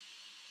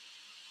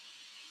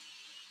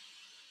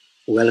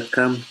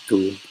Welcome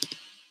to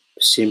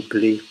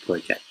Simply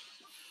Project.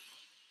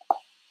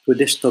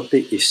 Today's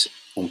topic is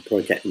on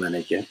project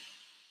manager.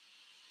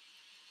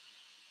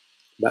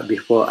 But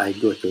before I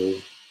go to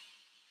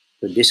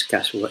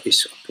discuss what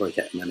is a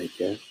project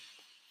manager,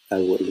 I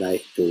would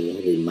like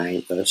to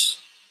remind us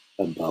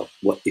about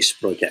what is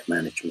project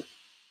management.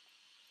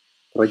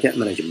 Project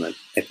management,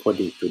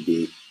 according to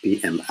the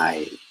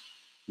PMI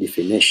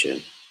definition,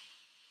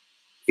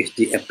 is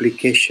the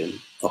application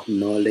of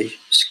knowledge,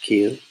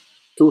 skill,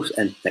 tools,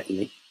 and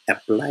technique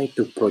applied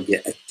to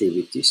project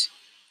activities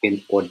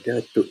in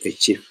order to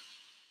achieve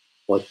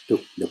or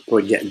to the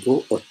project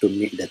goal or to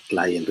meet the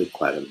client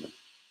requirement.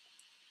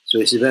 So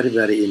it's very,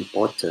 very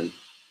important.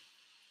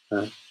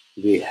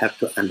 We have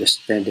to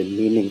understand the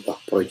meaning of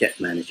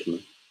project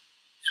management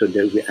so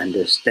that we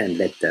understand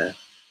better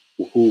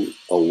who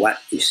or what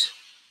is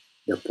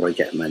the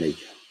project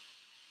manager.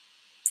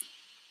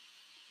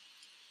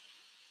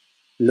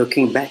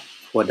 Looking back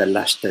for the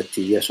last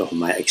 30 years of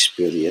my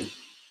experience,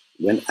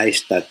 when I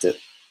started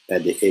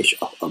at the age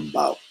of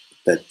about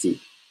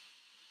 30,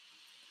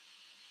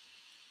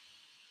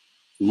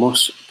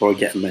 most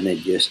project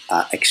managers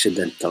are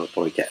accidental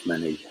project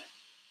managers.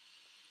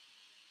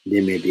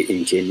 They may be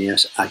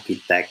engineers,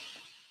 architects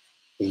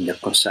in the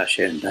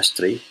construction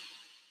industry,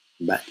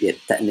 but their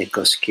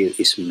technical skill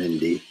is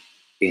mainly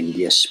in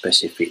their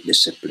specific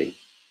discipline,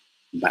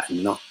 but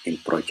not in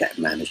project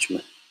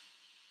management.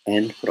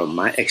 And from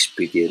my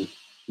experience,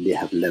 they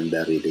have learned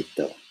very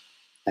little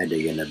at the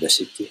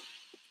university.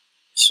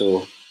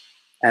 So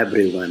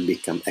everyone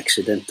become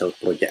accidental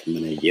project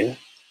manager,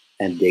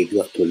 and they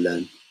got to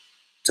learn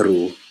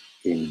through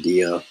in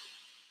their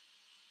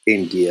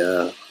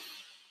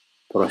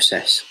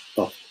process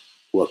of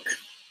work.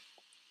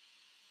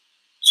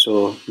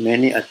 So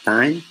many a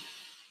time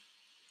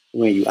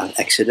when you are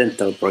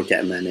accidental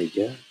project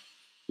manager,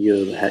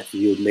 you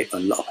make a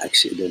lot of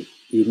accident.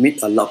 You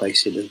meet a lot of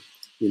accident.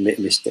 You make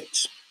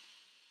mistakes.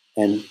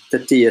 And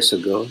 30 years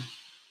ago,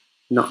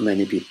 not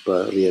many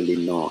people really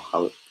know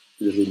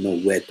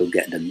where to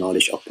get the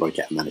knowledge of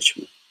project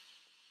management.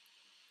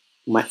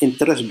 My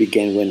interest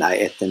began when I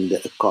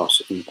attended a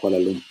course in Kuala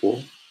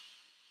Lumpur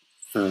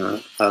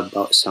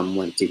about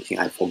someone teaching.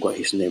 I forgot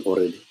his name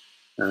already.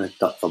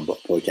 Talk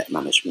about project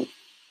management.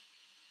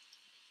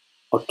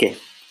 Okay.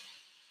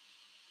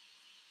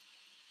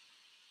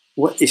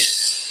 What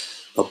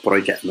is a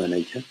project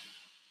manager?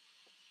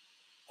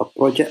 A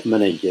project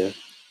manager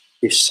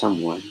is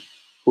someone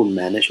who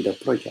manages the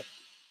project.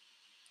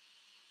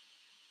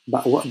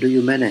 But what do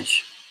you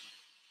manage?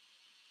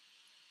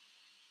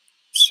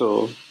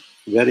 So,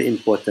 very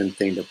important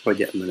thing, the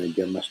project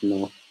manager must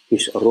know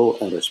his role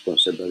and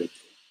responsibility.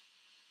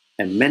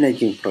 And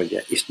managing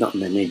project is not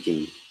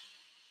managing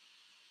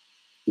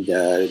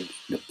the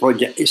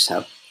project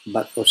itself,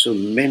 but also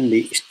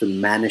mainly is to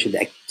manage the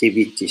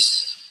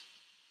activities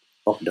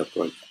of the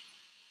project.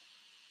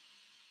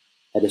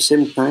 At the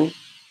same time,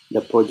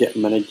 the project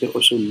manager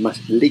also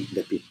must lead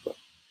the people.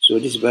 So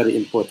this is very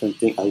important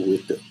thing I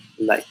would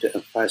like to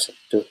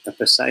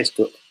emphasize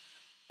to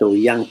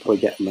young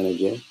project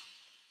manager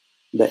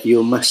that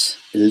you must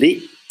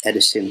lead at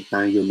the same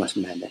time you must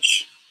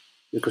manage.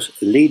 Because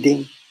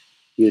leading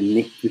you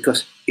need,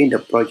 because in the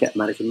project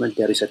management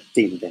there is a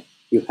team there.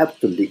 You have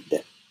to lead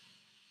them.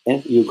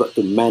 And you got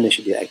to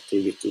manage the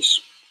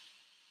activities.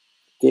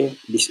 Okay,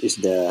 this is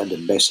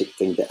the basic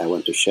thing that I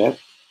want to share.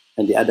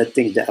 And the other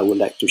thing that I would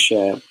like to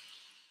share,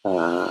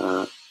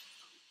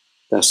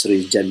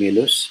 Sri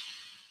Jamilus,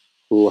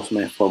 who was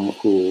my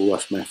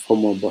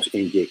former boss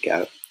in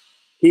JKR.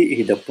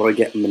 He is the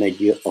project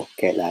manager of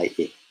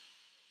KLIA.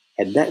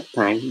 At that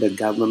time, the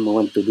government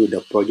wanted to do the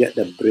project.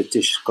 The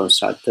British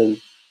consultant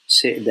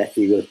said that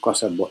it will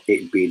cost about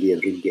 8 billion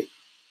ringgit.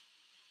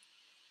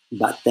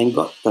 But thank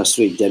God,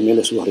 Sri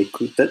Jamilus was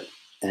recruited,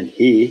 and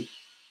he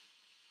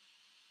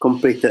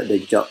completed the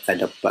job at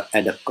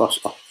the cost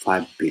of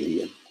 5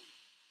 billion.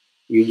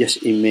 You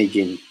just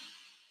imagine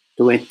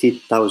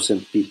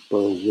 20,000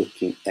 people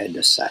working at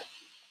the site.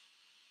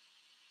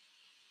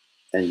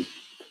 And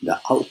the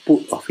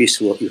output of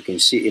his work, you can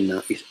see it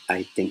now,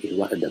 I think is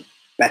one of the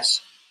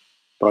best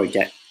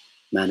project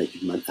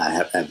management I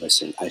have ever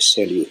seen. I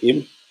salute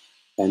him,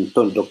 and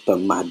Dr.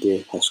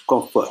 Mahdi has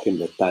conferred him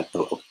the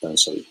title of Tan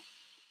Sri.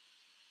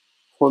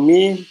 For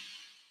me,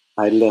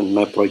 I learned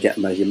my project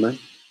management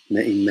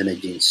in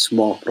managing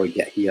small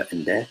projects here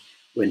and there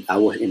when I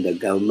was in the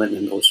government,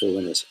 and also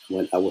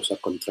when I was a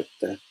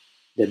contractor.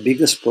 The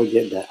biggest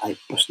project that I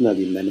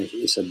personally managed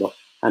is about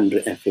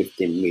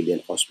 115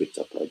 million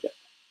hospital project.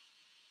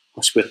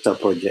 Hospital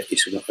project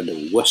is one of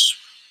the worst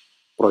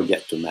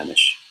project to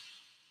manage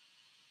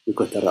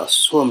because there are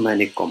so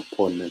many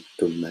components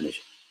to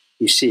manage.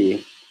 You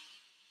see,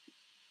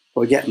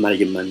 project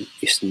management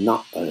is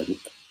not a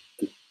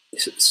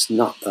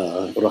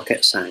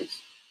rocket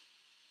science.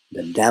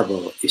 The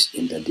devil is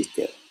in the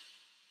detail.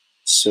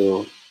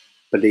 So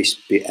please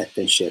pay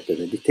attention to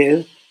the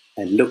detail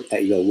and look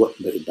at your work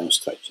breakdown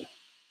structure.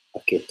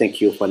 Okay,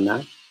 thank you for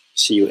now.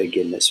 See you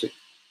again next week.